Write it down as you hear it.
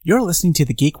You're listening to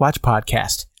the Geek Watch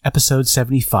Podcast, Episode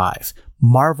 75,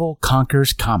 Marvel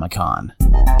Conquers Comic-Con.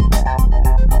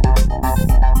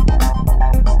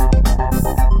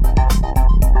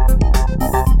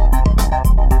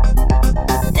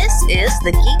 This is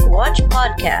the Geek Watch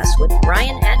Podcast with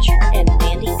Brian Hatcher and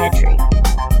Mandy Petrie.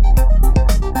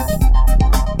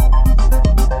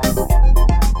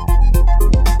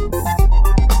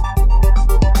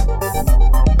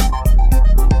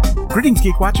 Greetings,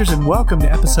 Geek Watchers, and welcome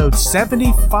to episode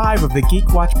 75 of the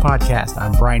Geek Watch Podcast.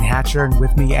 I'm Brian Hatcher, and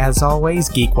with me, as always,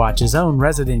 Geek Watch's own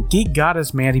resident geek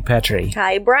goddess, Mandy Petrie.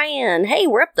 Hi, Brian. Hey,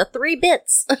 we're up to 3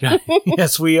 bits.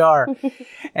 Yes, we are.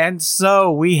 And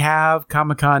so we have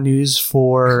Comic-Con news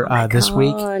for this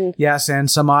week. Yes,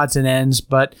 and some odds and ends.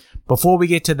 But before we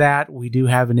get to that, we do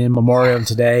have an in memoriam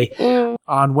today.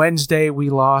 On Wednesday, we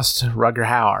lost Rutger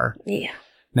Hauer. Yeah.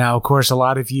 Now, of course, a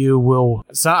lot of you will,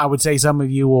 I would say some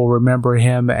of you will remember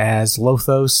him as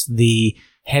Lothos, the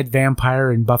head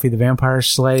vampire in Buffy the Vampire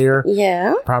Slayer.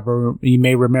 Yeah. You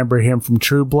may remember him from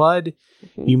True Blood.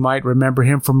 Mm-hmm. You might remember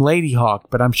him from Lady Hawk,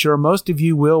 but I'm sure most of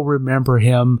you will remember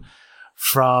him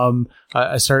from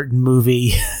a certain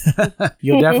movie.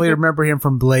 You'll definitely remember him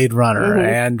from Blade Runner. Mm-hmm.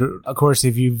 And of course,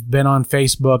 if you've been on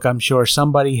Facebook, I'm sure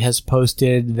somebody has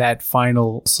posted that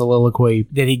final soliloquy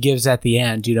that he gives at the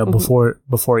end,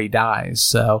 before he dies.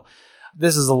 So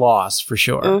this is a loss for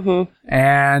sure. Mm-hmm.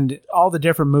 And all the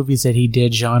different movies that he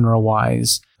did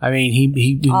genre-wise, I mean,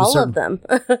 he all of them.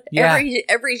 Yeah.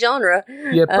 every genre.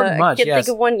 Yeah, pretty much. I can't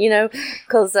think of one,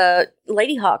 because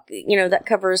Lady Hawk, that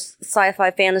covers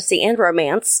sci-fi, fantasy, and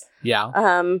romance. Yeah.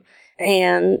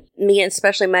 And me,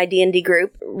 especially my D&D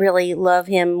group, really love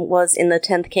him. Was in the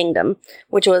 10th Kingdom,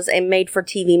 which was a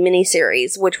made-for-TV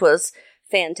miniseries, which was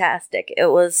fantastic.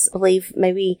 It was, I believe,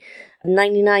 maybe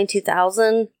 99,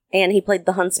 2000, and he played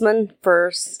the huntsman for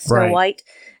Snow White,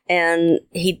 and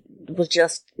he was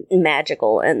just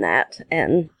magical in that,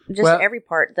 and just every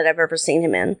part that I've ever seen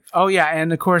him in. Oh yeah,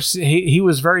 and of course he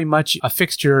was very much a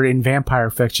fixture in vampire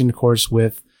fiction, of course,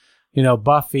 with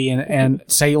Buffy and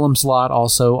Salem's Lot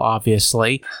also,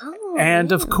 obviously.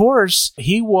 And of course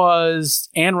he was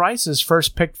Anne Rice's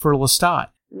first pick for Lestat.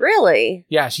 Really?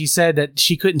 Yeah, she said that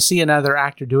she couldn't see another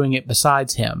actor doing it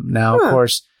besides him. Now, of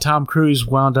course, Tom Cruise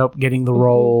wound up getting the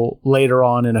role later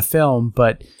on in a film,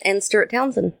 and Stuart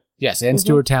Townsend. Yes, and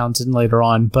Stuart Townsend later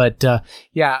on. But,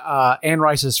 Anne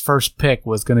Rice's first pick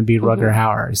was going to be Rutger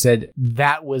Hauer. He said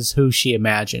that was who she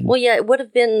imagined. Well, yeah, it would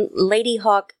have been Lady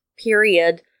Hawk,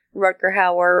 period, Rutger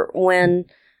Hauer,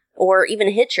 or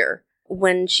even Hitcher,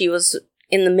 when she was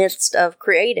in the midst of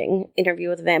creating Interview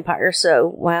with a Vampire. So,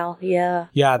 wow, yeah.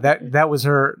 Yeah, that was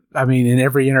her. I mean, in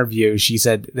every interview, she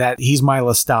said that he's my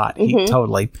Lestat.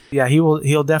 Totally. Yeah,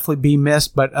 he'll definitely be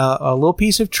missed. But a little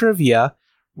piece of trivia,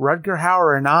 Rutger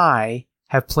Hauer and I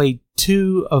have played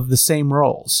 2 of the same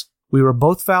roles. We were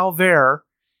both Valvere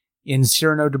in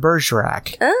Cyrano de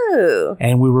Bergerac. Oh.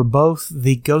 And we were both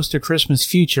the Ghost of Christmas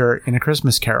Future in A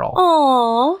Christmas Carol.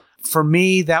 Aww. For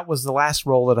me, that was the last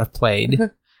role that I've played.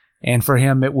 And for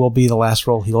him, it will be the last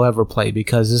role he'll ever play,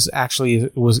 because this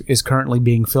actually is currently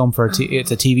being filmed for it's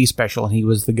a TV special, and he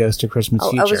was the Ghost of Christmas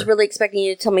Future. I was really expecting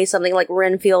you to tell me something like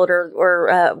Renfield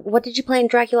or what did you play in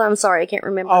Dracula? I'm sorry, I can't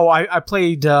remember. Oh, I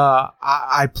played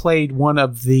I played one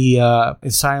of the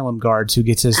asylum guards who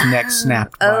gets his neck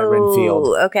snapped by Renfield.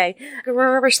 Oh, okay. I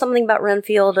remember something about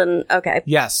Renfield and okay.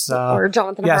 Yes, or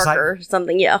Jonathan Harker or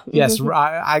something. Yeah. Yes,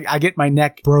 I get my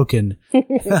neck broken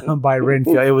by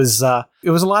Renfield. It was a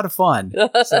lot of fun.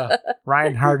 So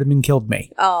Ryan Hardiman killed me.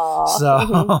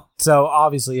 Aww. So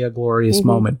obviously a glorious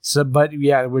moment. So, but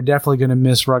yeah, we're definitely going to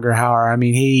miss Rutger Hauer. I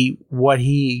mean, what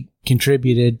he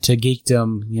contributed to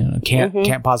geekdom,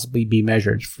 can't possibly be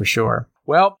measured for sure.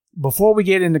 Well, before we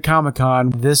get into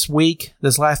Comic-Con this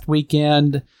last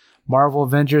weekend, Marvel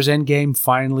Avengers Endgame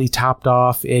finally topped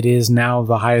off. It is now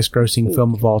the highest grossing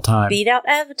film of all time. Beat out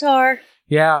Avatar.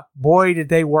 Yeah, boy, did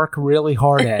they work really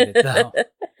hard at it, though.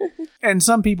 And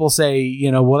some people say,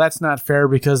 well, that's not fair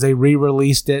because they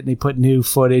re-released it and they put new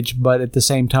footage. But at the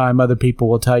same time, other people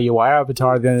will tell you why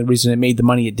Avatar, the only reason it made the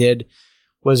money it did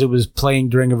was it was playing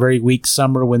during a very weak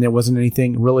summer when there wasn't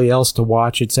anything really else to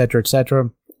watch, et cetera, et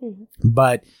cetera.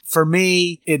 But for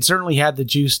me, it certainly had the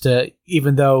juice to,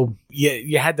 even though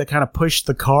you had to kind of push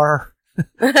the car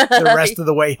the rest of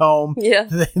the way home. Yeah,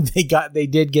 they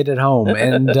did get it home,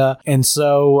 and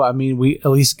so I mean,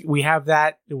 we have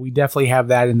that. We definitely have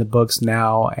that in the books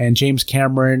now. And James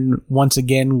Cameron once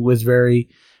again was very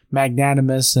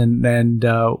magnanimous and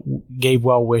gave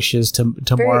well wishes to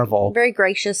Marvel. Very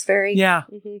gracious, very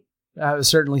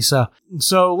Certainly so.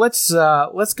 So let's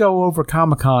go over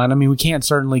Comic-Con. I mean, we can't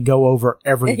certainly go over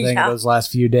everything those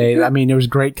last few days. I mean, there was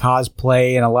great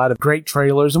cosplay and a lot of great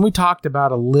trailers, and we talked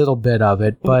about a little bit of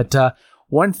it. But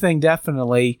one thing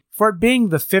definitely, for it being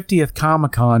the 50th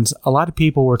Comic-Cons, a lot of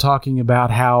people were talking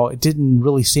about how it didn't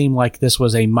really seem like this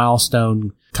was a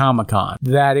milestone Comic-Con,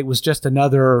 that it was just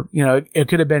another, it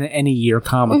could have been any year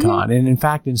Comic-Con. And in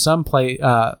fact, in some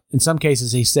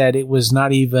cases, he said it was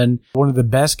not even one of the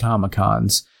best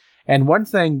Comic-Cons. And one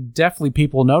thing definitely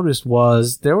people noticed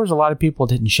was there was a lot of people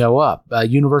that didn't show up.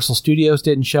 Universal Studios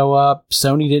didn't show up.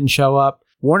 Sony didn't show up.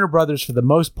 Warner Brothers, for the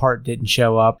most part, didn't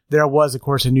show up. There was, of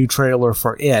course, a new trailer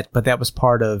for it, but that was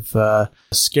part of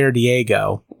Scare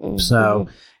Diego. So,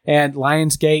 and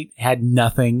Lionsgate had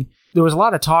nothing. There was a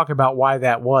lot of talk about why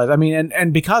that was. I mean,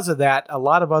 and because of that, a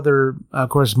lot of other, of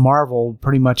course, Marvel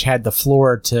pretty much had the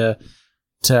floor to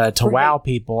wow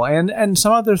people, and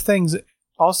some other things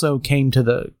also came to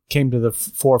the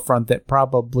forefront that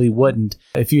probably wouldn't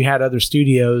if you had other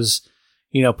studios,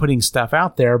 putting stuff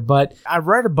out there. But I've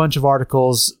read a bunch of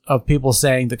articles of people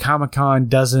saying the Comic-Con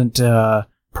doesn't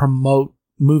promote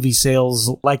movie sales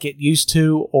like it used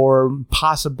to, or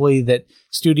possibly that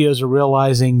studios are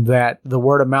realizing that the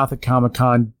word of mouth at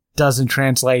Comic-Con doesn't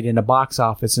translate into box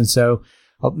office. And so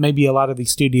maybe a lot of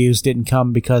these studios didn't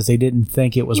come because they didn't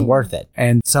think it was worth it.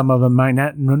 And some of them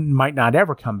might not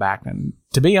ever come back. And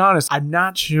to be honest, I'm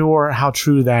not sure how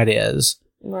true that is.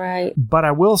 Right. But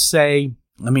I will say,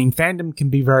 I mean, fandom can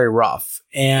be very rough,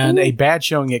 and a bad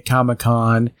showing at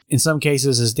Comic-Con, in some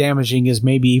cases, as damaging as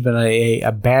maybe even a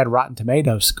bad Rotten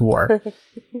Tomatoes score.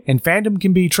 And fandom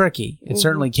can be tricky. It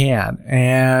certainly can.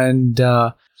 And,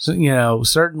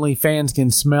 certainly fans can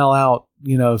smell out,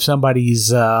 if somebody's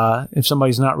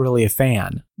not really a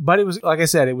fan. But it was, like I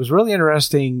said, it was really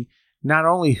interesting, not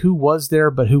only who was there,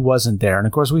 but who wasn't there. And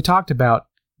of course, we talked about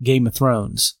Game of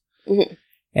Thrones. Mm-hmm.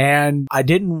 And I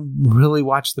didn't really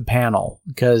watch the panel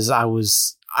because I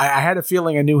had a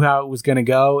feeling I knew how it was going to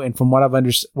go. And from what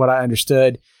I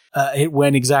understood, it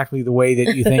went exactly the way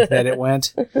that you think that it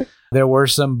went. There were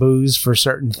some boos for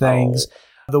certain things.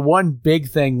 The one big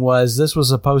thing was this was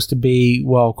supposed to be,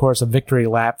 well, of course, a victory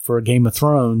lap for Game of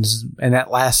Thrones. And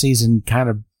that last season kind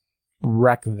of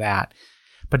wrecked that.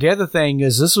 But the other thing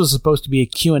is this was supposed to be a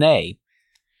Q&A.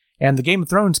 And the Game of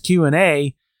Thrones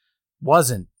Q&A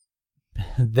wasn't.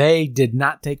 They did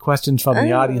not take questions from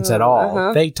the audience at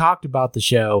all. They talked about the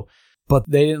show, but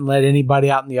they didn't let anybody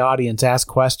out in the audience ask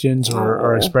questions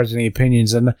or express any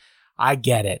opinions. And I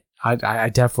get it. I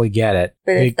definitely get it.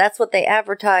 But if that's what they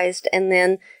advertised and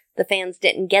then the fans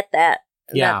didn't get that,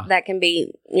 that can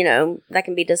be, that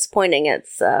can be disappointing.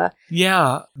 It's,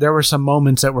 there were some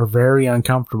moments that were very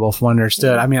uncomfortable from what I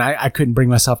understood. I mean, I couldn't bring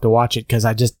myself to watch it because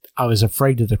I was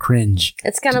afraid of the cringe.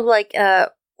 It's kind of like,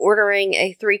 ordering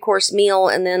a 3-course meal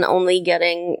and then only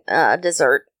getting a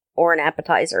dessert or an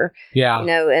appetizer. Yeah.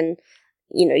 And,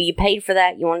 you paid for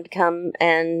that. You wanted to come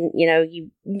and, you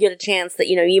get a chance that,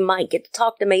 you might get to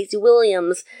talk to Maisie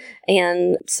Williams.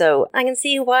 And so I can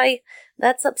see why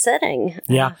that's upsetting.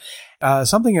 Yeah.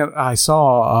 Something that I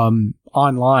saw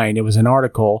online, it was an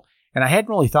article, and I hadn't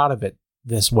really thought of it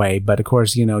this way, but of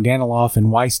course, Daniloff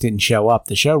and Weiss didn't show up,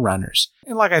 the showrunners.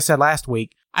 And like I said last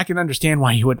week, I can understand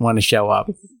why you wouldn't want to show up.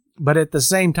 But at the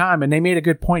same time, and they made a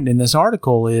good point in this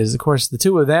article, is, of course, the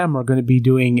two of them are going to be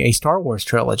doing a Star Wars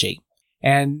trilogy.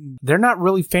 And they're not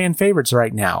really fan favorites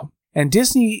right now. And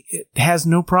Disney has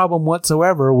no problem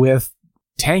whatsoever with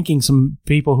tanking some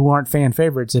people who aren't fan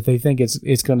favorites if they think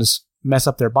it's going to mess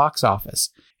up their box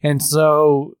office. And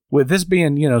so with this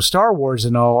being, Star Wars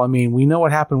and all, I mean, we know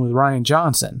what happened with Rian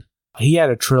Johnson. He had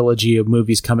a trilogy of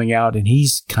movies coming out, and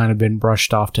he's kind of been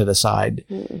brushed off to the side,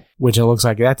 which it looks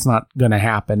like that's not going to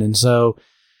happen. And so,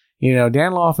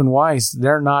 Daniloff and Weiss,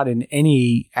 they're not in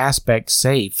any aspect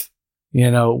safe.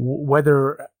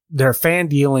 Whether their fan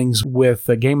dealings with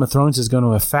Game of Thrones is going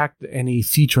to affect any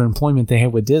future employment they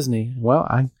have with Disney, well,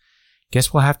 I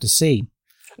guess we'll have to see.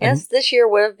 Yes, this year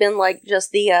would have been like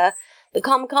just the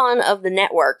Comic-Con of the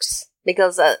networks.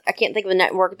 Because I can't think of a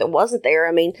network that wasn't there.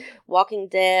 I mean, Walking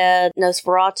Dead,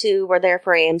 Nosferatu were there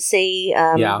for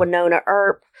AMC. Winona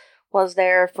Earp was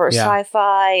there for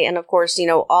Sci-Fi. And, of course,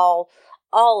 all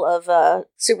of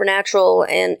Supernatural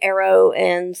and Arrow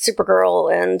and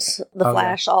Supergirl and The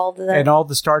Flash, all of that. And all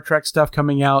the Star Trek stuff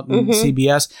coming out in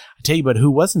CBS. I tell you, but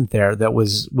who wasn't there that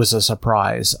was a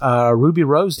surprise? Ruby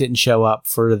Rose didn't show up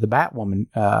for the Batwoman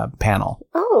panel.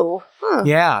 Oh. Huh.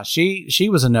 Yeah, she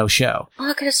was a no-show. Oh,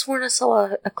 I could have sworn I saw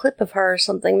a clip of her or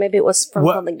something. Maybe it was from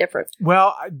something different.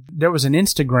 Well, there was an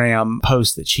Instagram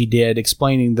post that she did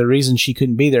explaining the reason she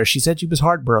couldn't be there. She said she was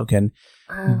heartbroken,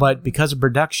 but because of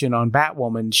production on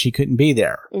Batwoman, she couldn't be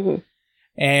there. Mm-hmm.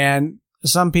 And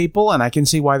some people, and I can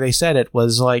see why they said it,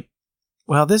 was like,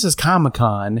 well, this is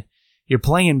Comic-Con. You're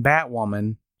playing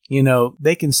Batwoman. You know,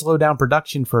 they can slow down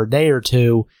production for a day or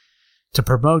two to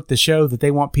promote the show that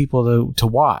they want people to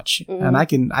watch. Mm-hmm.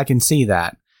 And I can see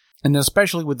that. And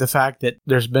especially with the fact that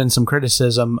there's been some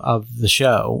criticism of the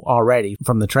show already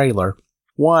from the trailer.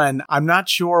 One, I'm not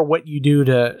sure what you do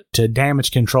to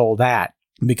damage control that,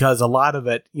 because a lot of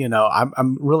it, you know,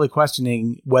 I'm really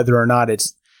questioning whether or not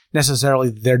it's necessarily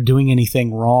they're doing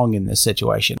anything wrong in this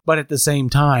situation. But at the same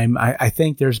time, I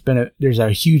think there's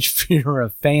a huge fear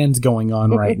of fans going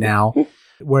on right now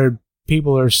where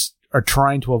people are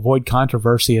trying to avoid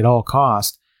controversy at all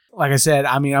costs. Like I said,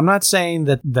 I mean, I'm not saying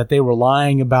that they were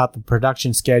lying about the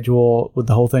production schedule with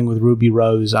the whole thing with Ruby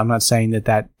Rose. I'm not saying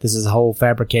that this is a whole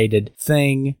fabricated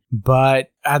thing. But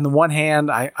on the one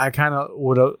hand, I kind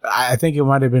of I think it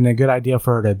might have been a good idea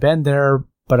for her to have been there.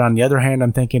 But on the other hand,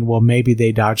 I'm thinking, well, maybe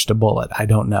they dodged a bullet. I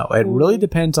don't know. It really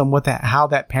depends on how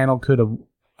that panel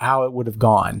how it would have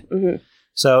gone. Mm-hmm.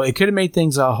 So it could have made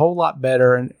things a whole lot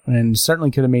better and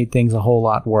certainly could have made things a whole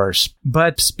lot worse.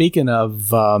 But speaking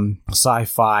of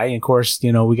sci-fi, of course,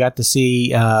 you know, we got to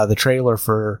see the trailer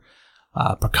for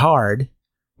Picard,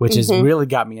 which has really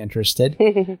got me interested.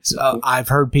 So, I've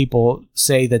heard people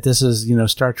say that this is, you know,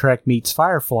 Star Trek meets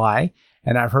Firefly.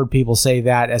 And I've heard people say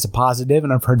that as a positive,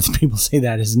 and I've heard people say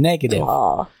that as negative.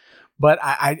 Aww. But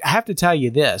I have to tell you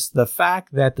this. The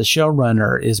fact that the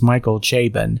showrunner is Michael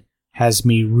Chabon has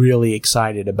me really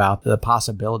excited about the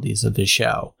possibilities of this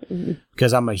show. Mm-hmm.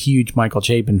 Because I'm a huge Michael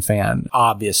Chabon fan,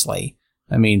 obviously.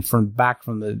 I mean, from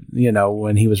the, you know,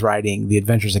 when he was writing The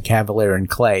Adventures of Cavalier and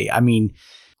Clay. I mean,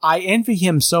 I envy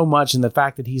him so much in the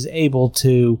fact that he's able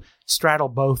to straddle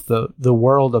both the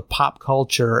world of pop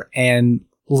culture and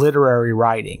literary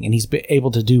writing, and he's been able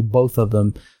to do both of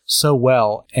them so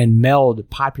well and meld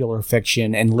popular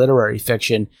fiction and literary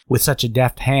fiction with such a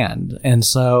deft hand. And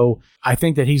so I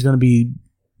think that he's going to be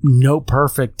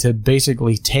perfect to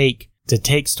basically take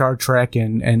Star Trek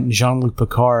and Jean-Luc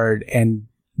Picard and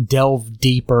delve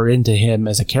deeper into him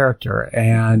as a character.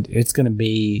 And I think it's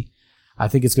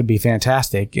going to be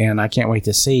fantastic, and I can't wait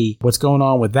to see what's going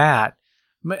on with that.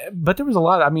 But there's a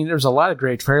lot of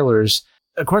great trailers.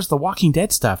 Of course, the Walking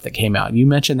Dead stuff that came out. You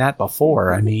mentioned that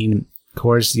before. I mean, of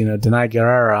course, you know, Denai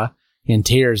Guerrera in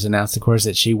tears announced, of course,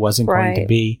 that she wasn't going to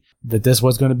be, that this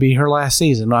was going to be her last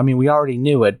season. I mean, we already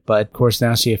knew it, but of course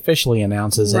now she officially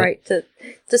announces it. Right,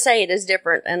 to say it is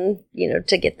different and, you know,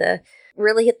 to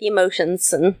really hit the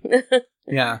emotions. And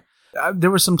yeah.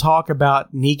 There was some talk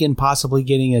about Negan possibly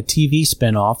getting a TV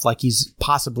spinoff, like he's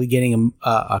possibly getting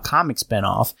a comic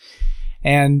spinoff.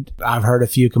 And I've heard a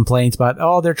few complaints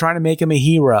about, they're trying to make him a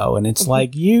hero. And it's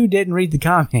like, you didn't read the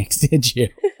comics, did you?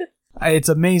 It's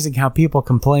amazing how people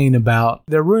complain about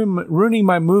they're ruining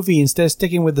my movie instead of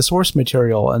sticking with the source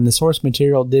material. And the source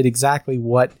material did exactly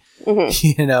what,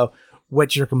 you know,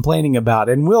 what you're complaining about.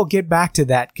 And we'll get back to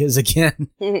that because, again,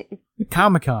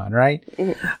 Comic-Con, right?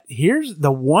 Here's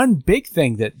the one big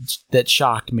thing that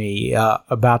shocked me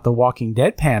about the Walking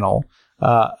Dead panel.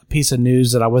 Piece of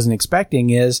news that I wasn't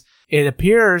expecting is it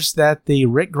appears that the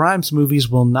Rick Grimes movies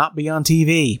will not be on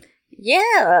TV.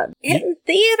 Yeah, in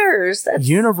theaters.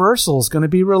 Universal's going to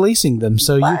be releasing them.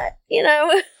 So you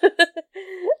know,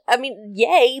 I mean,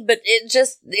 yay, but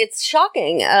it's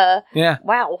shocking. Yeah.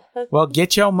 Wow. Well,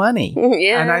 get your money.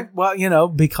 Yeah. And you know,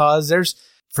 because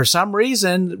for some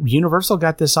reason, Universal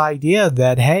got this idea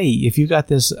that, hey, if you got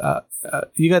this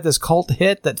cult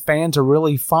hit that fans are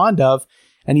really fond of,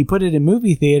 and you put it in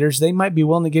movie theaters, they might be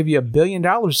willing to give you $1 billion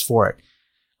for it.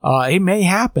 It may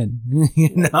happen,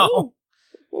 you know.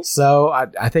 So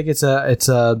I think it's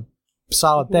a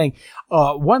solid thing.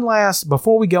 One last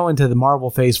before we go into the Marvel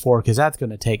Phase 4, because that's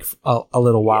going to take a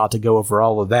little while to go over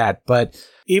all of that. But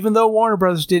even though Warner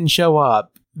Brothers didn't show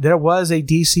up, there was a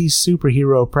DC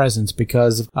superhero presence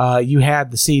because you had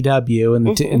the CW and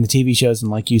the TV shows, and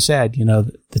like you said, you know,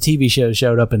 the TV shows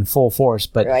showed up in full force.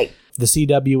 But the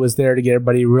CW was there to get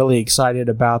everybody really excited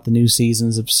about the new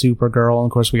seasons of Supergirl. And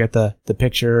of course, we got the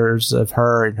pictures of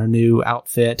her in her new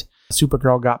outfit.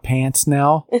 Supergirl got pants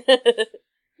now.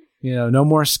 You know, no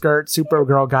more skirt.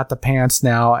 Supergirl got the pants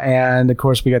now. And of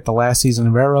course, we got the last season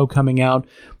of Arrow coming out.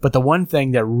 But the one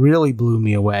thing that really blew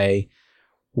me away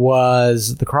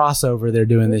was the crossover they're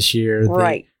doing this year.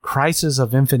 The Crisis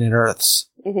of Infinite Earths.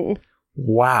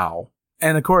 Wow.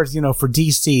 And of course, for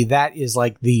DC, that is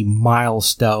like the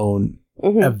milestone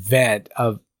event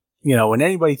of, when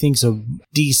anybody thinks of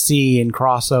DC and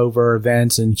crossover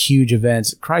events and huge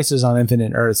events, Crisis on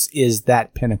Infinite Earths is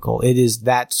that pinnacle. It is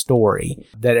that story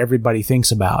that everybody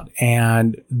thinks about.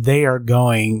 And they are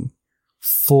going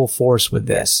full force with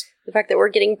this. The fact that we're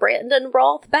getting Brandon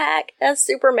Roth back as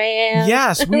Superman.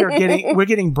 Yes, we're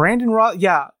getting Brandon Roth.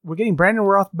 Yeah, we're getting Brandon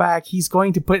Roth back. He's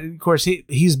going to put, of course,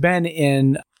 he's been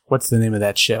in, what's the name of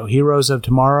that show? Heroes of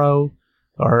Tomorrow?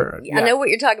 I know what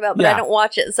you're talking about, but I don't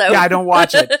watch it. So yeah, I don't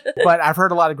watch it, but I've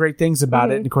heard a lot of great things about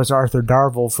it. And of course, Arthur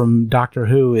Darvill from Doctor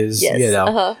Who is,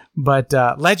 but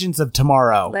Legends of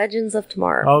Tomorrow. Legends of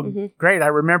Tomorrow. Oh, great! I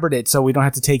remembered it, so we don't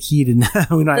have to take heat, and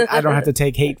I don't have to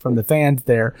take hate from the fans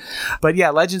there. But yeah,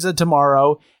 Legends of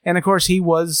Tomorrow, and of course, he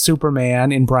was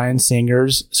Superman in Bryan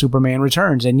Singer's Superman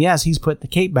Returns, and yes, he's put the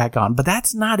cape back on, but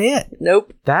that's not it.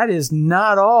 Nope, that is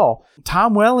not all.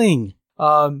 Tom Welling.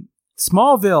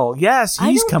 Smallville, yes,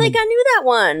 he's coming. I don't think I knew that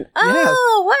one.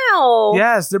 Oh, wow.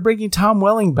 Yes, they're bringing Tom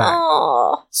Welling back.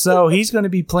 Oh. So he's going to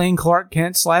be playing Clark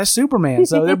Kent / Superman.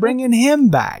 So they're bringing him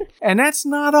back. And that's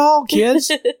not all,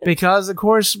 kids. Because, of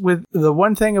course, with the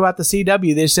one thing about the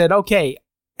CW, they said, okay,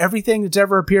 everything that's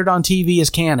ever appeared on TV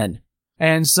is canon.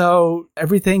 And so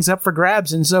everything's up for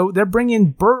grabs. And so they're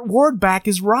bringing Burt Ward back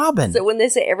as Robin. So when they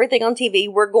say everything on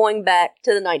TV, we're going back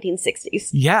to the 1960s.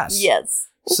 Yes. Yes.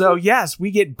 So yes, we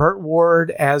get Burt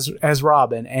Ward as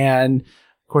Robin, and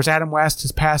of course Adam West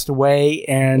has passed away.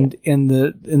 And in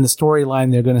the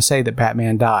storyline, they're going to say that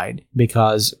Batman died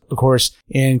because, of course,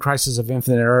 in Crisis of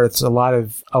Infinite Earths, a lot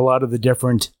of the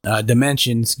different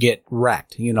dimensions get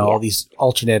wrecked. All these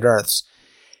alternate Earths,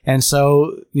 and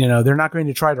so they're not going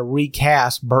to try to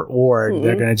recast Burt Ward.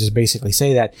 They're going to just basically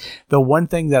say that. The one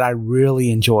thing that I really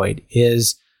enjoyed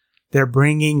is they're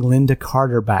bringing Linda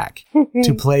Carter back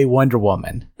to play Wonder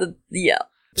Woman. Brilliant.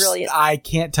 I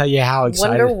can't tell you how excited.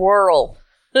 Wonder Whirl.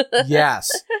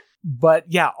 Yes. But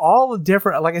yeah, all the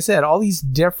different, like I said, all these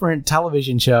different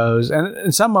television shows,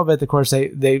 and some of it, of course,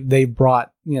 they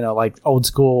brought, like old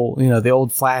school, the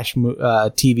old Flash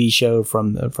TV show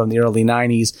from the early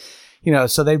 90s.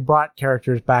 So they brought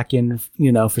characters back in,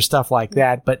 for stuff like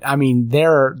that. But I mean,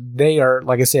 they are,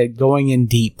 like I said, going in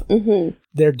deep. Mm-hmm.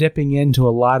 They're dipping into a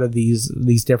lot of these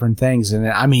different things. And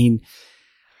I mean,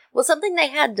 well, something they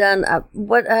had done,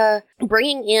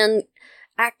 bringing in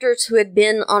actors who had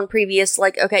been on previous,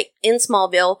 in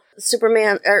Smallville,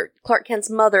 Superman, or Clark Kent's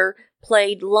mother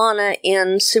played Lana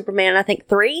in Superman, I think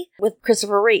 3 with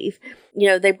Christopher Reeve.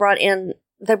 They brought in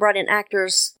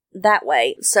actors that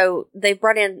way. So they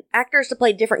brought in actors to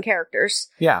play different characters.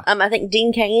 Yeah. I think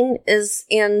Dean Cain is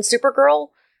in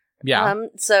Supergirl. Yeah.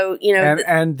 So,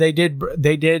 and they did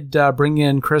bring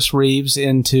in Chris Reeves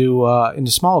into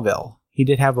Smallville. He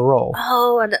did have a role.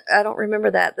 Oh, I don't remember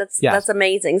that. That's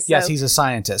amazing. So, yes, he's a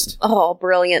scientist. Oh,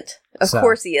 brilliant. Of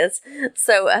course he is.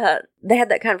 So, they had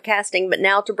that kind of casting, but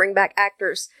now to bring back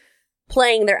actors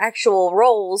playing their actual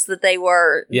roles that they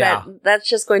were, that's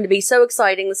just going to be so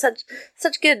exciting. Such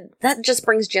good, that just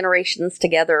brings generations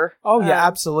together. Oh yeah,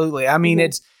 absolutely. I mean,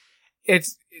 it's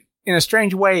in a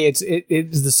strange way, it's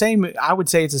the same. I would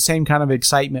say it's the same kind of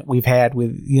excitement we've had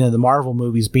with, the Marvel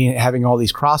movies having all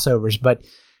these crossovers, but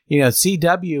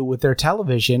CW with their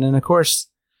television, and of course,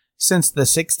 since the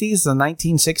 60s, the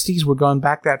 1960s, we're going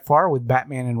back that far with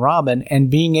Batman and Robin, and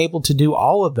being able to do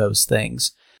all of those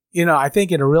things. I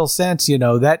think in a real sense,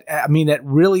 that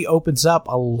really opens up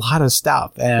a lot of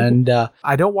stuff. And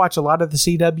I don't watch a lot of the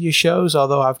CW shows,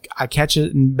 although I catch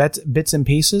it in bits and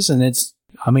pieces. And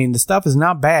the stuff is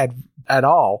not bad at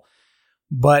all.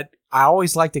 But I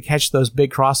always like to catch those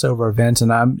big crossover events.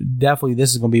 And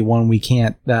this is going to be one we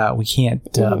can't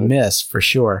miss for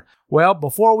sure. Well,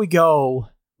 before we go,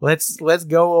 let's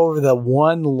go over the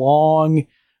one long,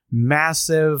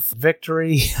 massive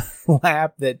victory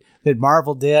lap that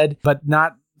Marvel did, but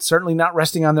certainly not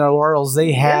resting on their laurels.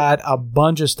 They had a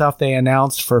bunch of stuff they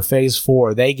announced for Phase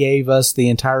 4. They gave us the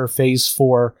entire Phase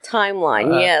 4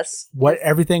 timeline. Yes,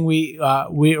 everything we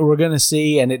were going to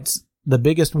see, and it's the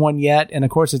biggest one yet. And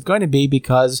of course, it's going to be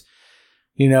because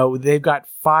they've got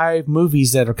 5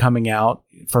 movies that are coming out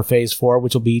for Phase 4,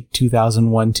 which will be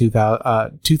 2020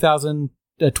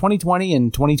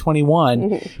 and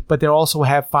 2021, but they'll also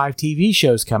have 5 TV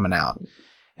shows coming out.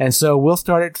 And so we'll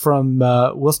start it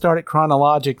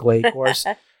chronologically. Of course,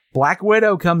 Black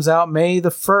Widow comes out May the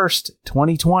 1st,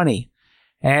 2020.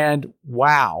 And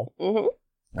wow,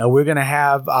 we're going to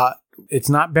have, It's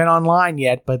not been online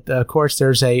yet, but of course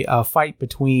there's a fight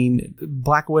between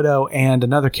Black Widow and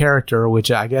another character,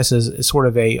 which I guess is sort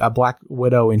of a Black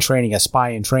Widow in training, a spy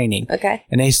in training. Okay.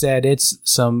 And they said it's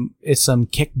some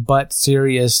kick butt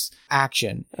serious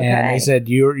action, and they said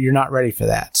you're not ready for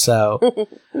that. So.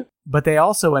 But they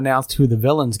also announced who the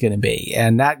villain's going to be,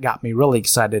 and that got me really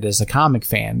excited as a comic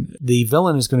fan. The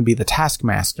villain is going to be the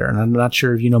Taskmaster, and I'm not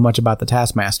sure if you know much about the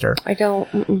Taskmaster. I don't.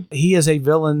 Mm-mm. He is a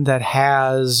villain that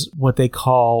has what they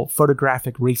call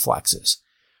photographic reflexes,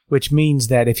 which means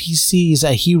that if he sees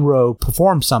a hero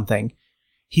perform something,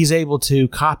 he's able to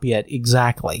copy it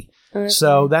exactly. Okay.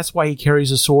 So that's why he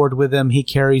carries a sword with him. He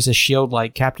carries a shield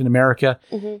like Captain America,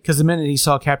 because the minute he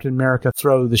saw Captain America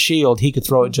throw the shield, he could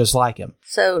throw it just like him.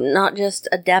 So not just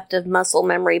adaptive muscle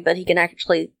memory, but he can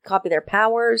actually copy their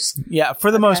powers? Yeah,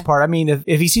 for the most part. I mean,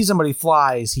 if he sees somebody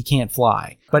flies, he can't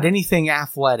fly. But anything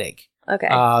athletic,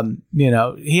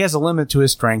 he has a limit to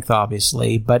his strength,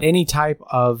 obviously, but any type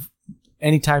of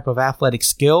athletic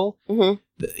skill,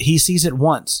 he sees it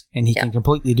once and he can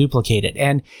completely duplicate it.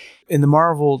 And in the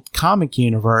Marvel comic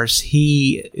universe,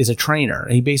 he is a trainer.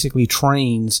 He basically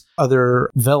trains other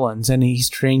villains, and he's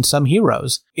trained some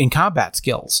heroes in combat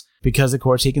skills because, of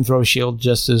course, he can throw a shield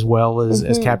just as well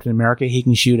as Captain America. He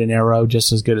can shoot an arrow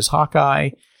just as good as Hawkeye,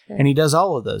 and he does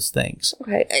all of those things.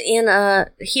 Okay. In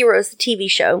Heroes, the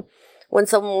TV show, when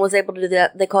someone was able to do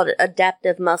that, they called it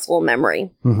adaptive muscle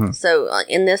memory. So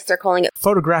in this, they're calling it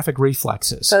photographic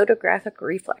reflexes. Photographic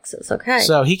reflexes. Okay.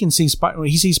 So he can see when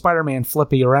he sees Spider-Man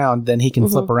flippy around, then he can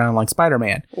flip around like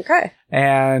Spider-Man. Okay.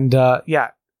 And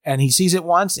and he sees it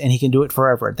once, and he can do it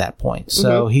forever at that point.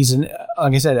 So he's like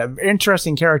I said, an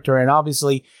interesting character, and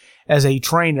obviously, as a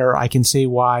trainer, I can see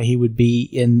why he would be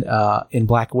in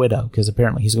Black Widow, because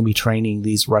apparently he's going to be training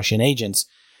these Russian agents,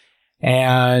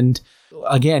 and.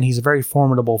 Again, he's a very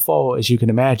formidable foe, as you can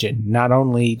imagine. Not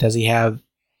only does he have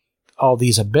all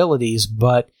these abilities,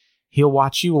 but he'll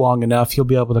watch you long enough, he'll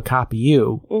be able to copy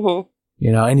you.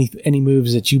 You know, any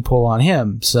moves that you pull on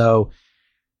him. So,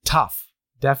 tough.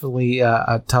 Definitely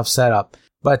a tough setup.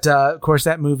 But, of course,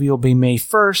 that movie will be May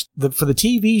 1st. For the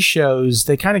TV shows,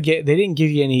 they didn't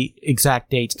give you any exact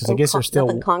dates, because I guess they're still...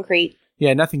 Nothing concrete.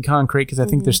 Yeah, nothing concrete, because I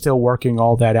think they're still working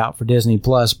all that out for Disney+.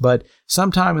 But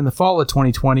sometime in the fall of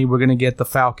 2020, we're going to get the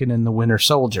Falcon and the Winter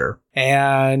Soldier.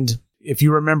 And if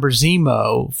you remember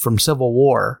Zemo from Civil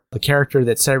War, the character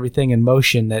that set everything in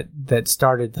motion that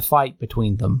started the fight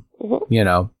between them,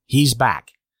 he's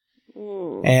back.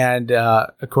 And,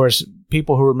 of course,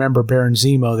 people who remember Baron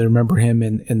Zemo, they remember him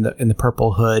in the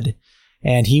purple hood.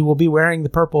 And he will be wearing the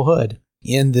purple hood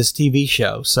in this TV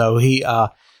show. So he...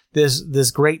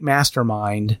 This great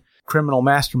mastermind, criminal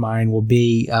mastermind, will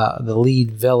be the lead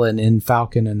villain in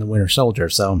Falcon and the Winter Soldier.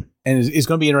 So, and it's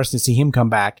going to be interesting to see him come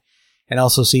back, and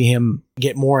also see him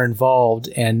get more involved.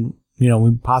 And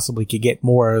we possibly could get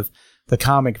more of the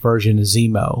comic version of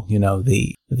Zemo.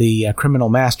 The criminal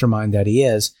mastermind that he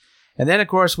is. And then, of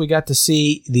course, we got to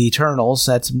see the Eternals.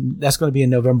 That's going to be in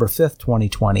November 5th,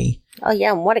 2020. Oh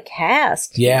yeah, and what a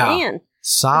cast! Yeah, man.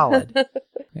 Solid.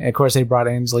 And of course, they brought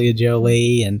Angelina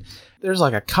Jolie, and there's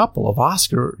like a couple of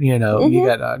Oscar, you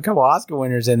got a couple of Oscar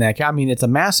winners in that. I mean, it's a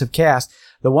massive cast.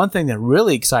 The one thing that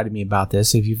really excited me about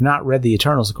this, if you've not read The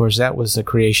Eternals, of course, that was a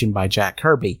creation by Jack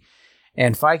Kirby.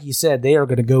 And Feige said they are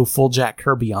going to go full Jack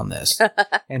Kirby on this.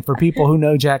 And for people who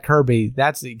know Jack Kirby,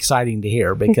 that's exciting to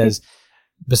hear, because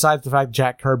besides the fact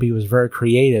Jack Kirby was very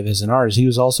creative as an artist, he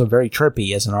was also very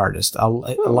trippy as an artist. A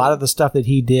lot of the stuff that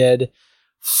he did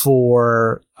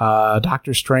for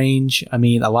Doctor Strange, I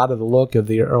mean, a lot of the look of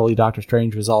the early Doctor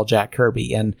Strange was all Jack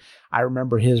Kirby. And I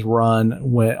remember his run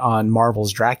on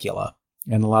Marvel's Dracula,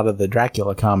 and a lot of the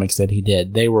Dracula comics that he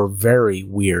did. They were very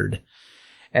weird.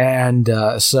 And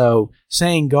so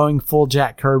saying going full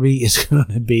Jack Kirby is going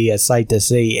to be a sight to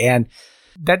see. And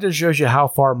that just shows you how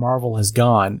far Marvel has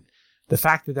gone. The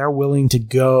fact that they're willing to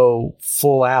go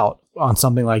full out on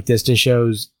something like this just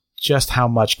shows just how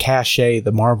much cachet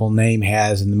the Marvel name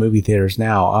has in the movie theaters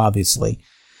now, obviously.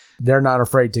 They're not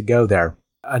afraid to go there.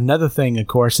 Another thing, of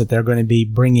course, that they're going to be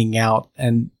bringing out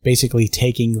and basically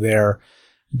taking their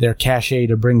cachet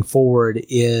to bring forward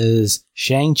is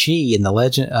Shang Chi and the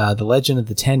Legend of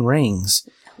the Ten Rings.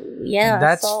 Yeah,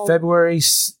 that's February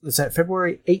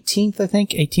 18th, I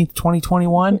think, 18th,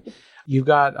 2021. You've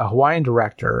got a Hawaiian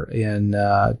director in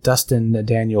Dustin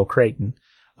Daniel Creighton,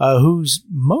 who's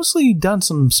mostly done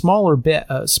some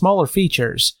smaller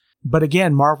features. But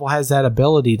again, Marvel has that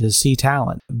ability to see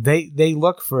talent. They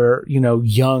look for,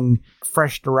 young,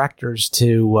 fresh directors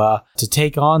to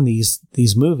take on these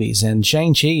movies. And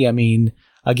Shang-Chi, I mean,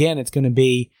 again, it's going to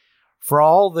be for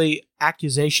all the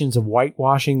accusations of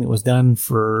whitewashing that was done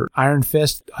for Iron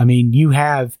Fist, I mean, you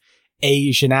have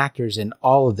Asian actors in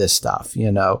all of this stuff,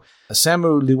 you know.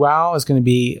 Simu Liu is going to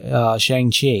be SHANG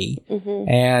CHI,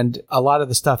 and a lot of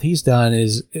the stuff he's done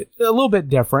is a little bit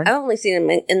different. I've only seen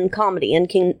him in comedy in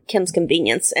Kim's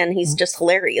Convenience, and he's just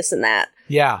hilarious in that.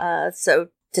 Yeah. So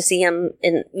to see him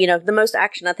in, you know, the most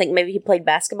action, I think maybe he played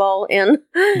basketball in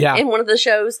one of the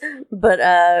shows,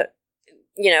 but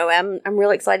you know, I'm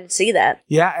really excited to see that.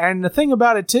 Yeah, and the thing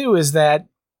about it too is that,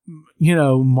 you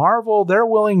know, Marvel, they're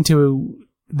willing to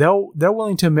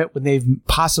admit when they've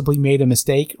possibly made a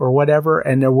mistake or whatever,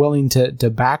 and they're willing to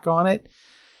back on it.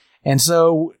 And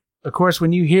so, of course,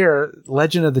 when you hear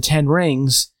Legend of the Ten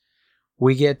Rings,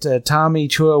 we get Tommy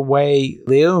Chua Wei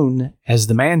Leun as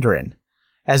the Mandarin,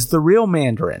 as the real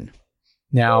Mandarin.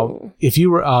 Now, if you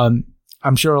were,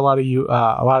 I'm sure a lot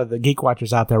of the Geek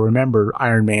Watchers out there remember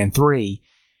Iron Man 3.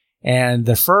 And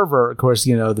the fervor, of course,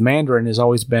 you know, the Mandarin has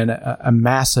always been a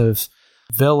massive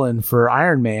villain for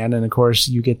Iron Man. And of course,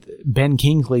 you get Ben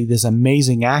Kingsley, this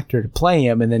amazing actor, to play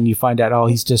him. And then you find out, oh,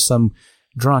 he's just some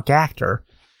drunk actor.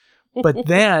 But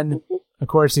then, of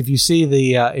course, if you see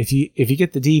if you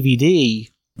get the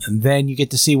DVD, then you get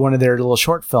to see one of their little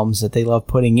short films that they love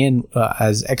putting in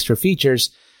as extra features,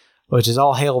 which is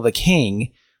All Hail the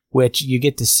King, which you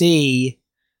get to see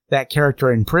that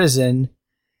character in prison,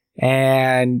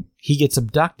 and he gets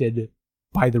abducted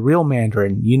by the real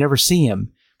Mandarin. You never see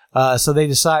him. So they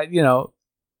decide, you know,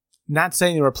 not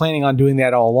saying they were planning on doing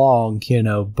that all along, you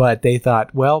know, but they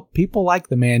thought, well, people like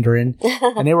the Mandarin,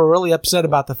 and they were really upset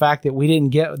about the fact that we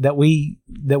didn't get, that we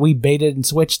baited and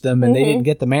switched them, and they didn't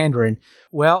get the Mandarin.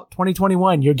 Well,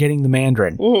 2021, you're getting the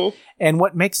Mandarin. And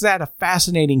what makes that a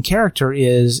fascinating character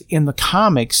is, in the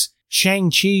comics,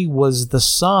 SHANG CHI was the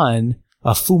son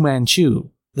of Fu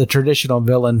Manchu, the traditional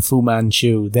villain Fu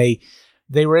Manchu. They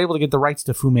were able to get the rights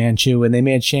to Fu Manchu, and they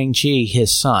made SHANG CHI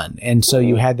his son. And so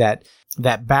you had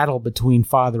that battle between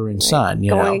father and son,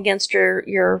 you know. Going against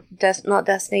your not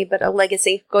destiny, but a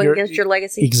legacy. Going against your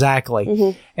legacy.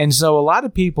 Exactly. And so a lot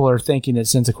of people are thinking that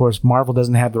since, of course, Marvel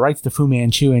doesn't have the rights to Fu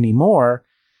Manchu anymore,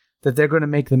 that they're going to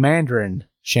make the Mandarin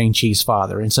SHANG CHI's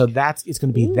father. And so it's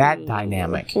going to be that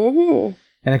dynamic.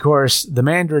 And, of course, the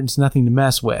Mandarin's nothing to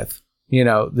mess with. You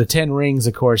know, the Ten Rings,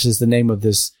 of course, is the name of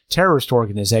this terrorist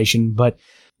organization, but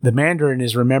the Mandarin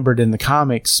is remembered in the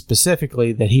comics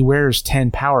specifically that he wears 10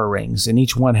 power rings, and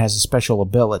each one has a special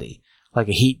ability, like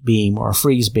a heat beam or a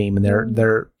freeze beam, and they're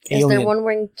alien. Is there one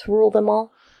ring to rule them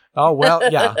all? Oh,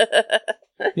 well, yeah.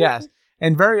 Yes.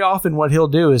 And very often what he'll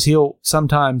do is he'll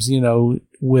sometimes, you know,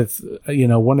 with, you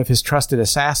know, one of his trusted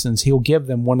assassins, he'll give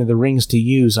them one of the rings to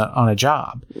use on a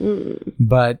job.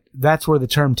 But that's where the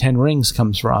term 10 rings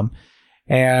comes from.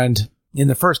 And in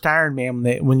the first Iron Man,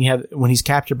 when he's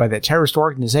captured by that terrorist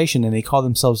organization and they call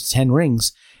themselves 10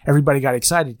 Rings, everybody got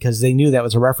excited because they knew that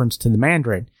was a reference to the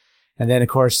Mandarin. And then, of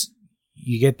course,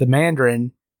 you get the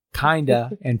Mandarin,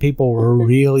 kinda, and people were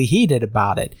really heated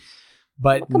about it.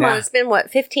 But come on, it's been,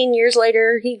 15 years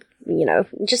later? You know,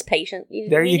 just patient.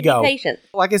 There you go. Be patient.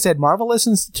 Like I said, Marvel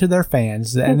listens to their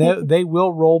fans, and they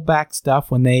will roll back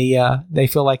stuff when they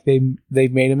feel like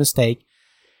they've made a mistake.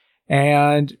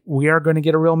 And we are going to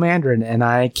get a real Mandarin, and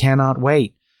I cannot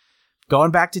wait.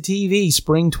 Going back to TV,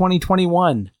 spring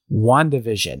 2021,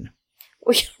 WandaVision.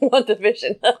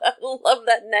 WandaVision. I love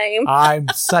that name. I'm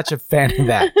such a fan of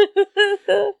that.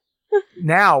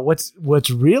 Now, what's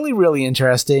really, really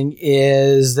interesting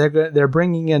is they're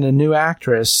bringing in a new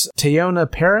actress,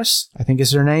 Teyonah Parris, I think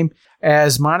is her name,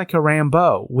 as Monica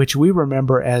Rambeau, which we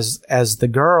remember as the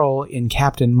girl in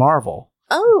Captain Marvel.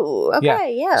 Oh,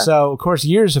 okay, yeah. So, of course,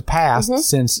 years have passed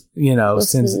since, you know,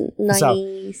 since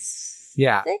 96.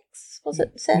 Yeah. Was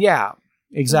it set? Yeah,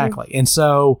 exactly. And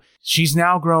so she's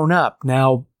now grown up.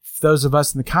 Now, those of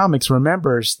us in the comics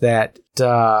remembers that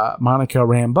Monica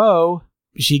Rambeau,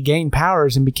 she gained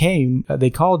powers and became, they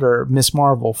called her Miss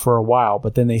Marvel for a while,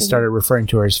 but then they started referring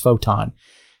to her as Photon.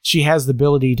 She has the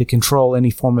ability to control any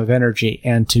form of energy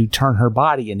and to turn her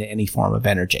body into any form of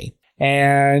energy.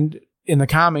 And in the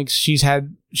comics, she's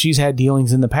had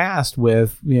dealings in the past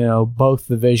with, you know, both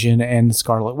the Vision and the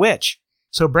Scarlet Witch.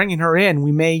 So bringing her in,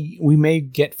 we may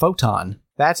get Photon.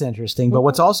 That's interesting. But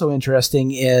what's also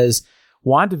interesting is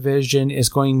WandaVision is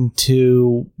going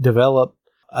to develop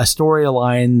a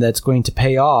storyline that's going to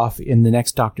pay off in the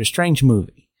next Doctor Strange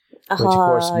movie. Which, of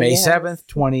course, May 7th,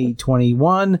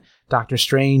 2021, Doctor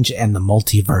Strange and the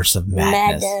Multiverse of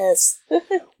Madness.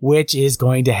 Which is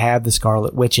going to have the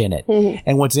Scarlet Witch in it.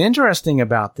 And what's interesting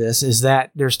about this is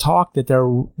that there's talk that they're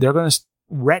going to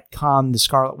retcon the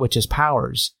Scarlet Witch's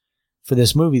powers for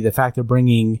this movie. The fact they're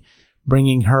bringing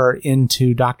bringing her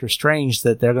into Doctor Strange,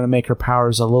 that they're going to make her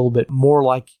powers a little bit more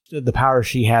like the powers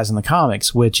she has in the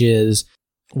comics, which is,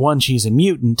 one, she's a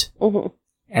mutant,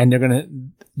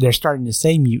 and they're starting to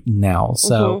say mutant now.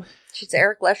 So she's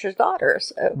Eric Lesher's daughter.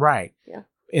 So. Right. Yeah.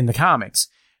 In the comics.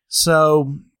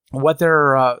 So what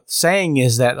they're saying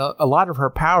is that a lot of her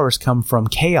powers come from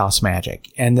chaos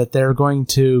magic, and that they're going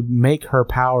to make her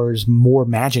powers more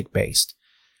magic-based.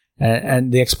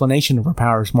 And the explanation of her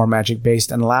powers more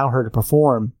magic-based, and allow her to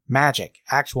perform magic,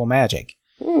 actual magic.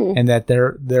 And that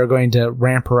they're going to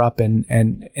ramp her up in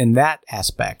that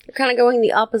aspect. They're kind of going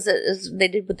the opposite as they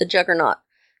did with the Juggernaut.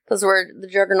 Because the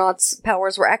Juggernaut's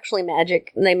powers were actually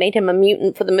magic, and they made him a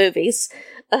mutant for the movies.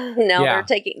 Now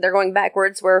they're going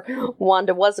backwards, where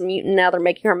Wanda was a mutant, now they're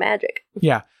making her magic.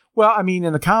 Yeah. Well, I mean,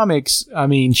 in the comics,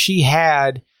 she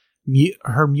had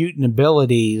her mutant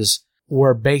abilities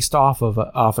were based off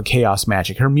of chaos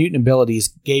magic. Her mutant abilities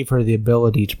gave her the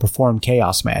ability to perform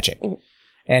chaos magic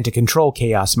and to control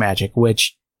chaos magic,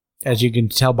 which, as you can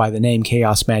tell by the name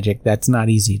Chaos Magic, that's not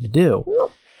easy to do.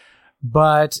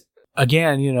 But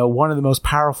again, one of the most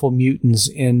powerful mutants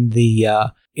in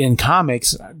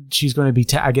comics, she's going to be,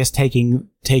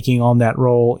 taking on that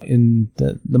role in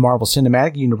the Marvel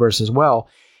Cinematic Universe as well.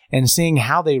 And seeing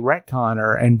how they retcon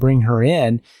her and bring her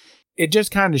in, it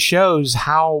just kind of shows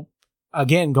how,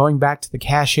 again, going back to the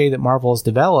cachet that Marvel has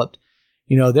developed,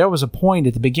 there was a point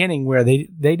at the beginning where they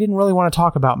didn't really want to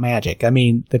talk about magic. I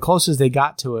mean, the closest they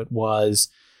got to it was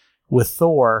with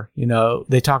Thor.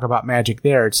 They talk about magic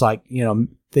there. It's like,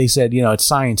 they said, it's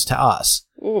science to us.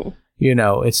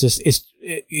 It's just,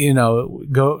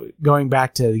 going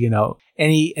back to,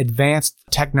 any advanced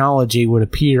technology would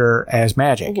appear as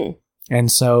magic. And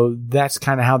so that's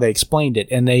kind of how they explained it.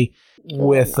 And they,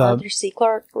 with Arthur C.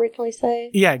 Clarke originally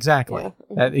say? Yeah, exactly.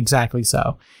 Yeah. Exactly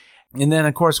so. And then,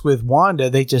 of course, with Wanda,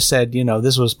 they just said,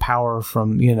 this was power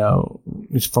from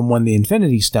one of the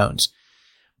Infinity Stones.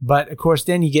 But, of course,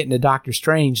 then you get into Doctor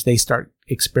Strange, they start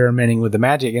experimenting with the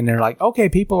magic, and they're like, okay,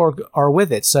 people are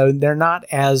with it. So they're not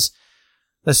as,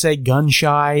 let's say,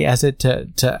 gun-shy as it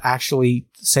to actually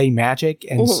say magic.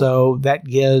 And so that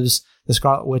gives the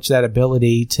Scarlet Witch that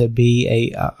ability to be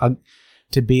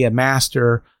a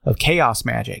master of chaos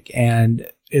magic. And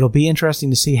it'll be interesting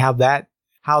to see how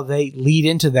they lead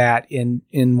into that in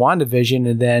WandaVision,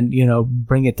 and then,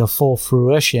 bring it to full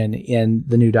fruition in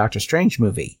the new Doctor Strange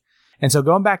movie. And so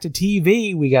going back to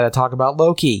TV, we got to talk about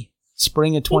Loki,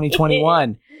 spring of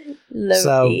 2021.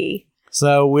 Loki.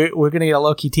 So we're going to get a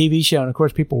Loki TV show. And of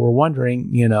course, people were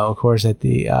wondering, of course, at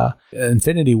the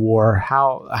Infinity War,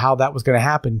 how that was going to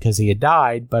happen, because he had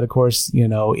died. But of course, in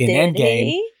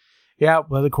Endgame. Yeah.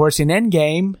 Well, of course, in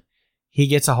Endgame, he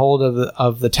gets a hold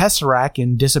of the Tesseract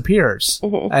and disappears,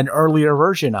 an earlier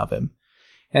version of him.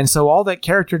 And so all that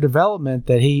character development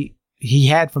that he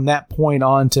had from that point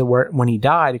on to when he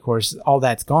died, of course, all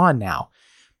that's gone now.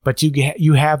 But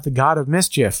you have the God of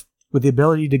Mischief with the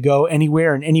ability to go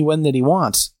anywhere and anyone that he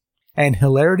wants. And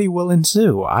hilarity will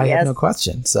ensue. I have no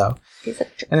question. So,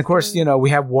 and of course, we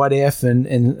have What If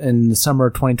in the summer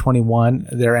of 2021,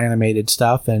 their animated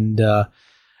stuff. And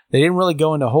they didn't really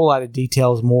go into a whole lot of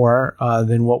details more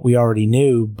than what we already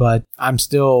knew. But I'm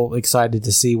still excited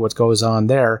to see what goes on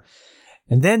there.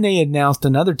 And then they announced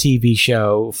another TV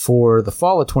show for the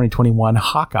fall of 2021,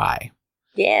 Hawkeye.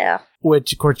 Yeah.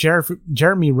 Which, of course,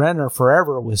 Jeremy Renner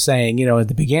forever was saying, at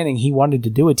the beginning, he wanted to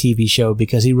do a TV show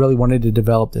because he really wanted to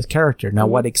develop this character. Now,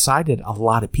 what excited a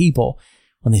lot of people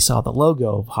when they saw the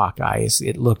logo of Hawkeye is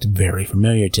it looked very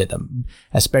familiar to them,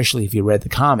 especially if you read the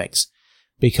comics,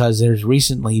 because there's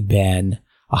recently been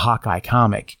a Hawkeye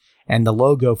comic. And the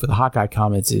logo for the Hawkeye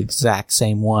comic is the exact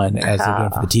same one as they're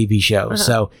doing for the TV show.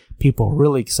 So people are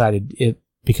really excited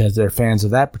because they're fans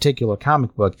of that particular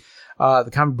comic book.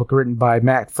 The comic book written by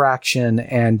Matt Fraction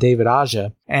and David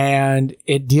Aja. And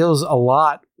it deals a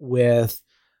lot with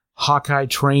Hawkeye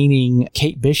training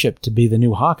Kate Bishop to be the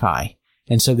new Hawkeye.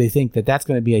 And so they think that that's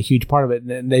going to be a huge part of it.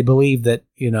 And they believe that,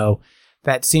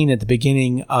 that scene at the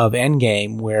beginning of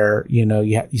Endgame where,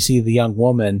 you see the young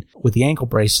woman with the ankle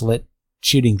bracelet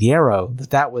shooting the arrow,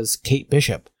 that was Kate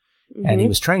Bishop, and he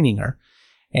was training her.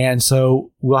 And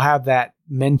so we'll have that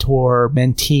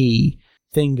mentor-mentee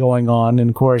thing going on.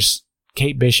 And of course,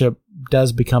 Kate Bishop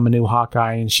does become a new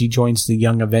Hawkeye, and she joins the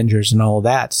Young Avengers and all of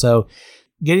that. So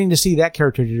getting to see that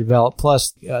character develop,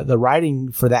 plus the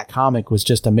writing for that comic was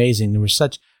just amazing. There was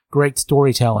such great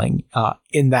storytelling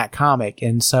in that comic.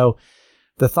 And so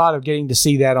the thought of getting to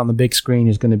see that on the big screen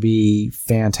is going to be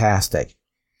fantastic.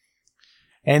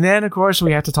 And then, of course,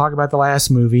 we have to talk about the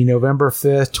last movie, November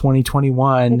 5th,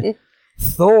 2021,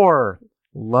 Thor,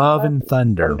 Love and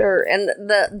Thunder. And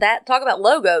that talk about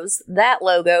logos. That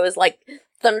logo is like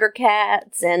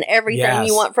Thundercats and everything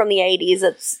you want from the 80s.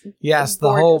 It's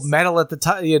the whole metal at the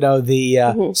top,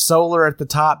 the solar at the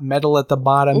top, metal at the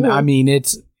bottom. I mean,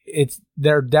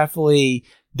 they're definitely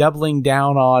doubling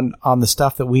down on the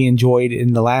stuff that we enjoyed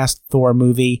in the last Thor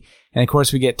movie. And of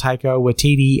course we get Taika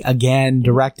Waititi again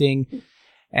directing.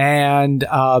 And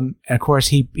of course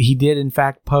he did in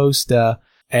fact post a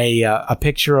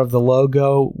picture of the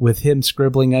logo with him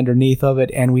scribbling underneath of it.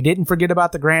 And we didn't forget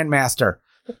about the Grandmaster.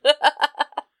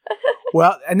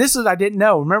 Well, and this is, I didn't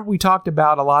know. Remember we talked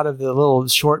about a lot of the little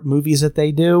short movies that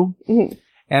they do? Mm-hmm.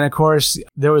 And of course,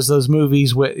 there was those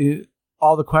movies with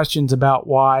all the questions about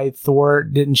why Thor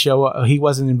didn't show up. He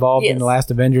wasn't involved in the last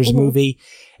Avengers movie.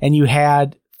 And you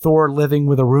had Thor living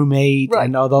with a roommate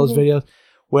and all those videos.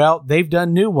 Well, they've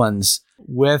done new ones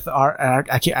with I'm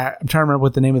trying to remember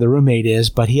what the name of the roommate is,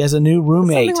 but he has a new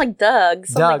roommate. Something like Doug.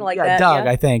 Something like that. Doug,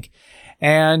 I think.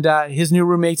 And his new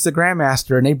roommate's the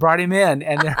Grandmaster, and they brought him in,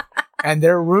 and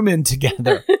they're rooming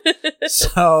together.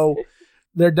 So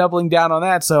they're doubling down on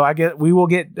that. So I guess we will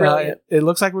get. It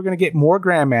looks like we're going to get more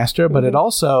Grandmaster, but it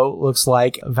also looks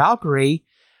like Valkyrie,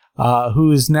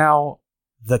 who is now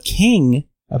the king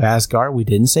of Asgard. We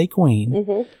didn't say queen.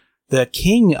 Mm-hmm. The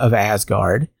king of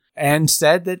Asgard, and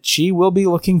said that she will be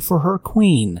looking for her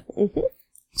queen. Mm-hmm.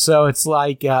 So it's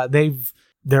like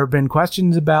there have been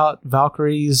questions about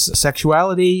Valkyrie's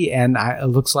sexuality, and it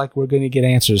looks like we're going to get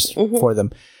answers for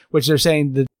them, which they're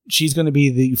saying that she's going to be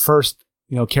the first,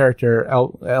 character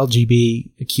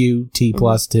LGBTQ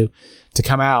plus to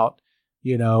come out,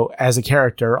 as a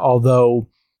character. Although,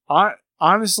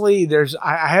 honestly,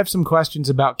 I have some questions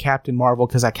about Captain Marvel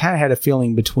because I kind of had a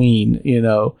feeling between,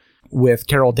 with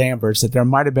Carol Danvers that there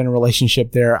might have been a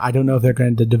relationship there. I don't know if they're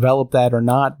going to develop that or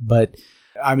not, but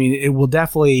I mean, it will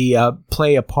definitely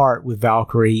play a part with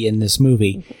Valkyrie in this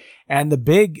movie. And the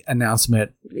big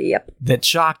announcement that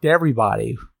shocked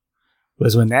everybody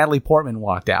was when Natalie Portman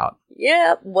walked out.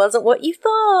 Yep, wasn't what you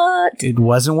thought. It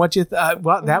wasn't what you thought.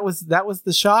 Well, that was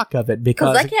the shock of it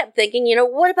because I kept thinking,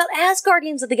 what about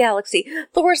Asgardians of the Galaxy?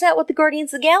 Thor's out with the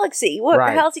Guardians of the Galaxy.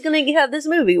 How's he going to have this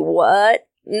movie? What?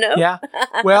 No. Yeah.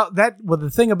 Well,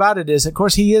 the thing about it is, of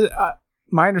course, he is.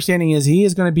 My understanding is he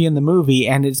is going to be in the movie,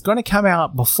 and it's going to come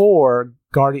out before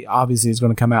Obviously, it's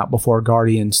going to come out before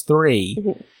Guardians 3.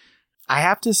 Mm-hmm. I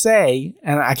have to say,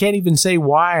 and I can't even say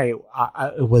why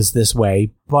it was this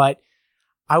way, but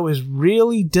I was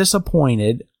really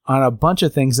disappointed on a bunch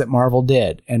of things that Marvel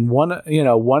did, and one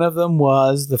of them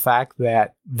was the fact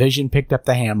that Vision picked up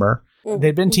the hammer. Mm-hmm.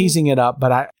 They've been teasing it up,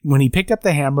 but when he picked up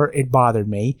the hammer, it bothered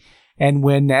me. And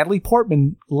when Natalie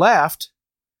Portman left,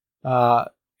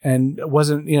 and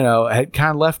wasn't, had kind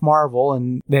of left Marvel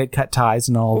and they had cut ties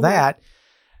and all that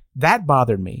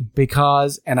bothered me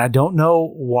because, and I don't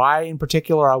know why in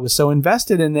particular I was so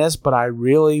invested in this, but I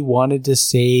really wanted to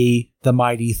see the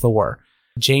Mighty Thor.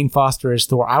 Jane Foster as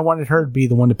Thor. I wanted her to be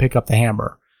the one to pick up the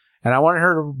hammer. And I wanted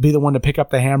her to be the one to pick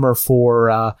up the hammer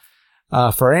for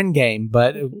Endgame,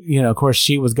 but, of course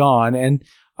she was gone. And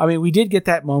I mean, we did get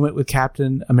that moment with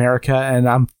Captain America,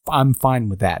 and I'm fine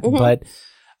with that.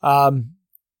 Mm-hmm.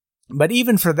 But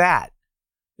even for that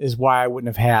is why I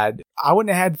wouldn't have had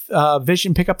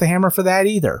Vision pick up the hammer for that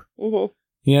either.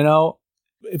 Mm-hmm.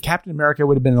 If Captain America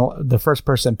would have been the first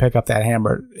person to pick up that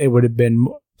hammer, it would have been,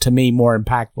 to me, more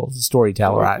impactful as a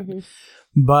storyteller. Mm-hmm.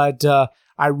 But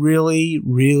I really,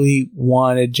 really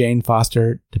wanted Jane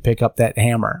Foster to pick up that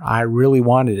hammer. I really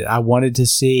wanted it. I wanted to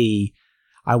see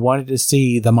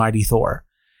the Mighty Thor.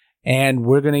 And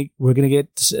we're gonna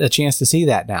get a chance to see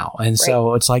that now. And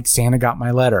so it's like Santa got my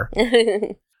letter.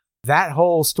 That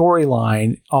whole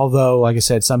storyline, although, like I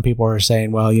said, some people are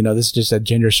saying, well, this is just a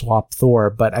gender swap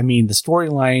Thor. But I mean, the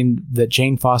storyline that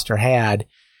Jane Foster had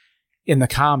in the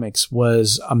comics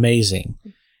was amazing.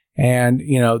 And,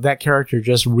 that character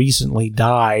just recently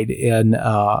died in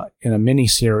a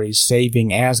miniseries,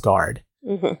 Saving Asgard.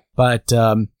 Mm-hmm. But,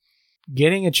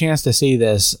 getting a chance to see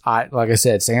this, like I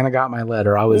said, Santa got my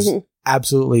letter. I was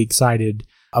absolutely excited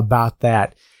about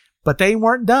that. But they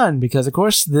weren't done because, of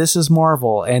course, this is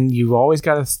Marvel, and you've always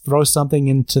got to throw something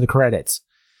into the credits.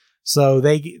 So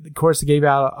they gave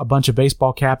out a bunch of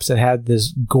baseball caps that had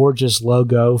this gorgeous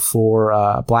logo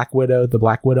for Black Widow, the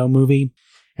Black Widow movie.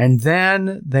 And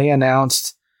then they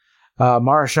announced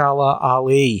Mahershala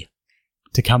Ali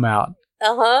to come out.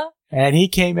 Uh-huh. And he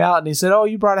came out and he said, "Oh,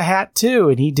 you brought a hat too."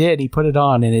 And he did. He put it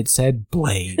on and it said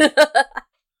Blade.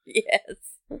 Yes.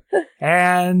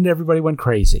 And everybody went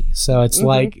crazy. So it's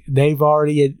like they've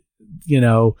already,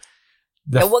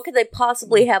 what could they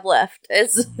possibly have left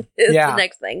is the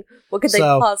next thing. What could they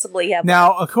possibly have now,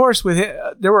 left? Of course,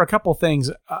 there were a couple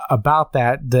things about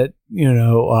that,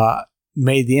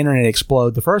 made the internet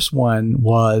explode. The first one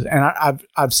was, and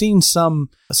I've seen some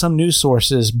news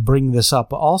sources bring this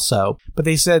up also, but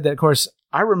they said that, of course,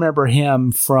 I remember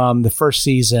him from the first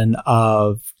season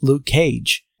of Luke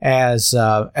Cage as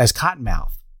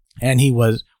Cottonmouth, and he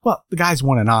was, well, the guy's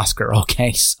won an Oscar.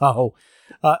 Okay, so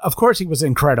of course he was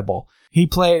incredible. He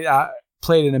played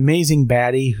an amazing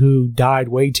baddie who died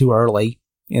way too early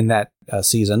in that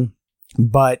season,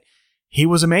 but he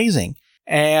was amazing.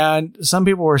 And some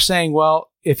people were saying, well,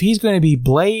 if he's going to be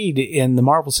Blade in the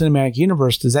Marvel Cinematic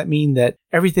Universe, does that mean that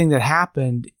everything that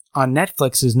happened on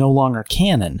Netflix is no longer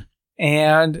canon?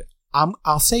 And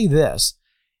I'll say this.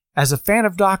 As a fan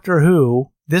of Doctor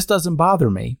Who, this doesn't bother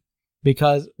me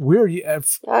because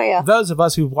those of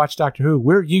us who've watched Doctor Who,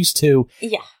 we're used to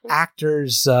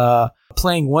actors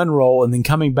playing one role and then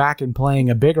coming back and playing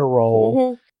a bigger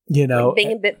role. Like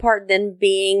being a bit part, then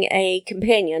being a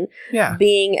companion,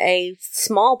 being a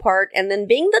small part, and then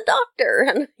being the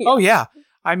Doctor. Oh, yeah.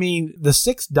 I mean, the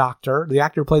Sixth Doctor, the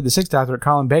actor who played the Sixth Doctor,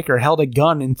 Colin Baker, held a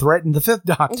gun and threatened the Fifth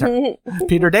Doctor,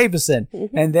 Peter Davison.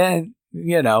 And then,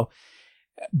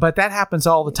 but that happens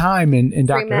all the time in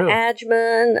Doctor Who.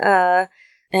 Adjman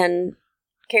and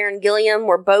Karen Gilliam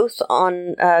were both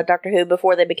on Doctor Who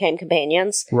before they became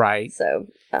companions. Right. So,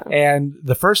 and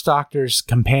the first Doctor's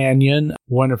companion,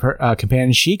 one of her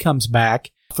companions, she comes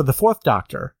back for the Fourth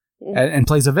Doctor and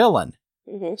plays a villain.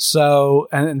 So,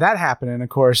 and that happened. And of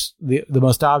course, the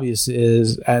most obvious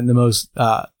is,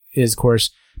 of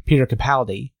course, Peter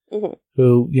Capaldi,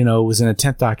 who, was in a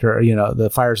 10th Doctor, the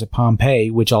Fires of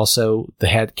Pompeii, which also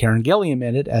had Karen Gilliam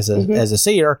in it as a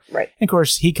seer. Right. And of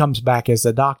course, he comes back as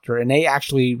the Doctor, and they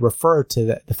actually refer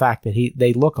to the fact that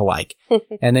they look alike,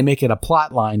 and they make it a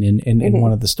plot line in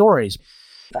one of the stories.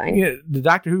 Fine. The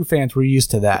Doctor Who fans were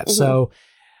used to that. So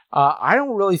I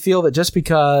don't really feel that just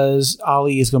because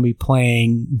Ali is going to be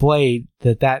playing Blade,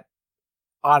 that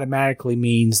automatically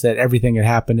means that everything that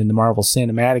happened in the Marvel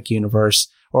Cinematic Universe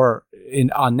or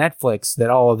on Netflix, that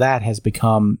all of that has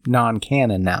become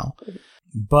non-canon now.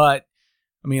 But,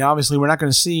 I mean, obviously, we're not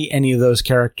going to see any of those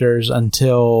characters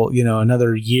until,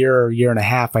 another year and a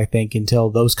half, I think, until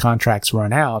those contracts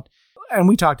run out. And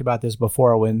we talked about this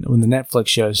before when the Netflix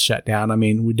shows shut down. I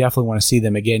mean, we definitely want to see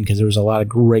them again because there was a lot of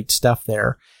great stuff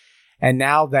there. And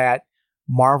now that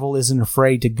Marvel isn't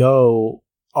afraid to go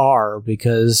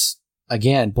because,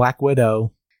 again, Black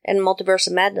Widow. And Multiverse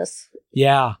of Madness.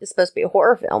 Yeah. It's supposed to be a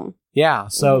horror film. Yeah.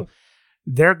 So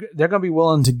they're going to be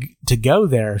willing to go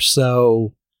there.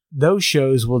 So those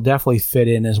shows will definitely fit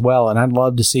in as well. And I'd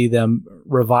love to see them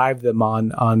revive them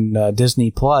on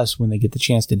Disney Plus when they get the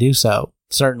chance to do so.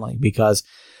 Certainly, because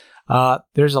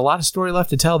there's a lot of story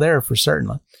left to tell there for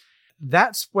certain.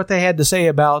 That's what they had to say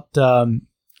about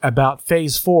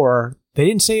Phase 4. They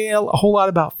didn't say a whole lot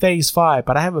about Phase 5,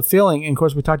 but I have a feeling, and of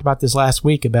course we talked about this last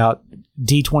week about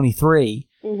D23.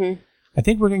 I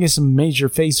think we're going to get some major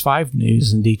Phase 5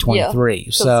 news in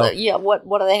D23. Yeah.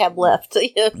 What do they have left?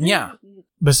 Yeah.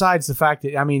 Besides the fact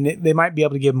that, I mean, they might be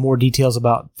able to give more details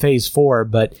about Phase 4,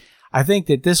 but I think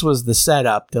that this was the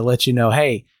setup to let you know,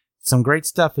 hey, some great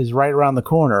stuff is right around the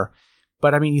corner.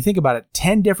 But I mean, you think about it,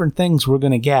 10 different things we're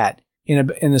going to get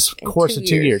in this course of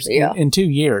 2 years. Yeah. In 2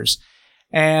 years.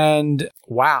 And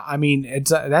wow, I mean,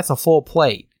 that's a full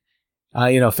plate.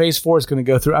 Phase 4 is going to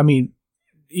go through, I mean,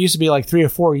 it used to be like 3 or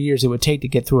 4 years it would take to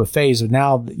get through a phase. And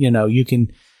now, you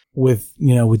can, with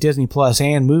Disney Plus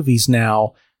and movies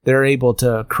now, they're able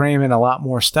to cram in a lot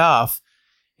more stuff.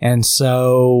 And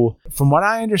so, from what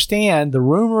I understand, the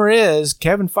rumor is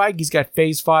Kevin Feige's got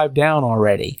Phase 5 down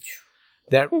already.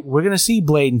 That we're going to see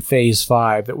Blade in Phase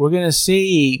 5. That we're going to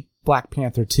see Black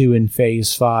Panther 2 in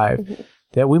Phase 5.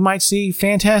 That we might see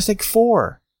Fantastic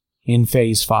Four in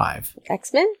Phase 5.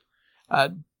 X-Men?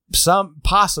 Some,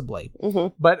 possibly.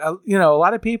 But, a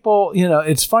lot of people,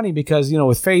 it's funny because,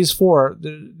 with Phase 4,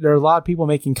 there are a lot of people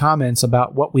making comments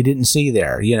about what we didn't see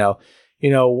there.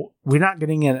 We're not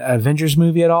getting an Avengers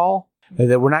movie at all.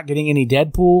 That we're not getting any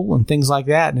Deadpool and things like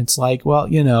that. And it's like, well,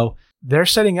 they're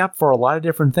setting up for a lot of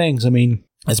different things. I mean,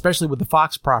 especially with the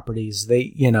Fox properties,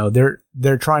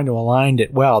 they're trying to align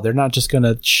it well. They're not just going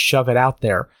to shove it out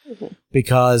there.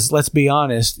 Because let's be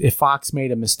honest, if Fox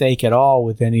made a mistake at all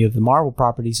with any of the Marvel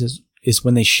properties is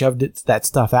when they shoved that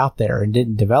stuff out there and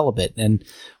didn't develop it. And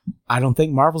I don't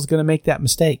think Marvel's going to make that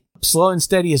mistake. Slow and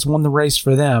Steady has won the race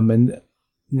for them. And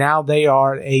now they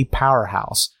are a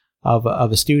powerhouse of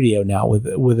a studio now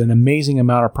with an amazing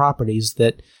amount of properties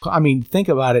that, I mean, think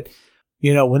about it.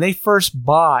 When they first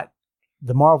bought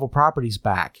the Marvel properties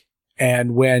back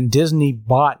And when Disney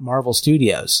bought Marvel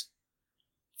Studios,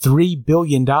 $3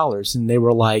 billion, and they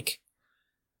were like,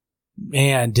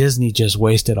 man, Disney just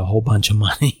wasted a whole bunch of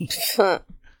money.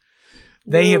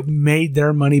 They have made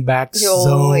their money back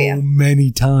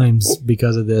many times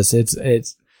because of this.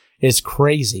 It's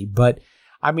crazy. But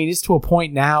I mean, it's to a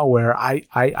point now where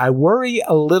I worry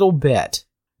a little bit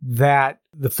that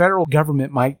the federal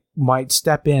government might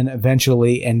step in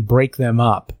eventually and break them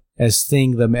up, as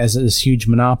seeing them as this huge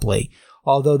monopoly.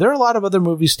 Although there are a lot of other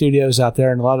movie studios out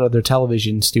there and a lot of other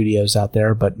television studios out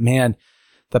there, but man,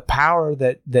 the power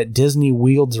that Disney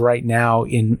wields right now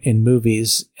in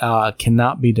movies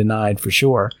cannot be denied for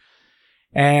sure.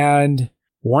 And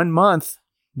 1 month,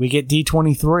 we get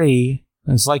D23.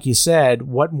 And it's like you said,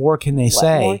 what more can they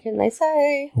say? What more can they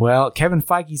say? Well, Kevin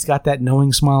Feige's got that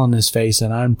knowing smile on his face,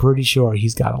 and I'm pretty sure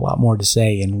he's got a lot more to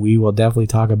say, and we will definitely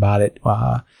talk about it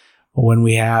when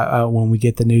we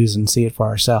get the news and see it for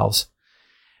ourselves.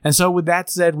 And so with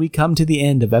that said, we come to the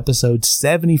end of episode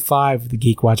 75 of the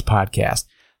Geek Watch podcast.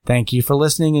 Thank you for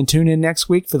listening, and tune in next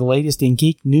week for the latest in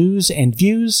geek news and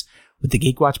views with the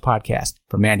Geek Watch podcast.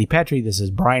 For Mandy Petrie, this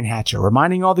is Brian Hatcher,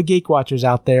 reminding all the Geek Watchers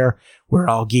out there, we're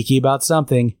all geeky about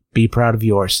something. Be proud of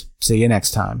yours. See you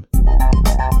next time.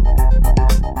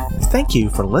 Thank you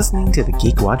for listening to the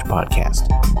Geek Watch podcast.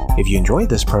 If you enjoyed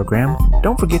this program,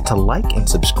 don't forget to like and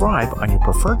subscribe on your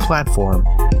preferred platform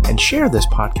and share this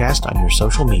podcast on your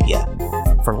social media.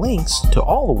 For links to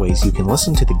all the ways you can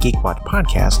listen to the Geek Watch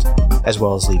podcast, as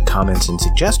well as leave comments and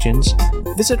suggestions,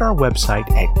 visit our website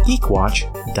at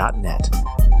geekwatch.net.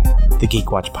 The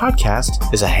Geek Watch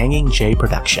podcast is a Hanging J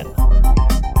production.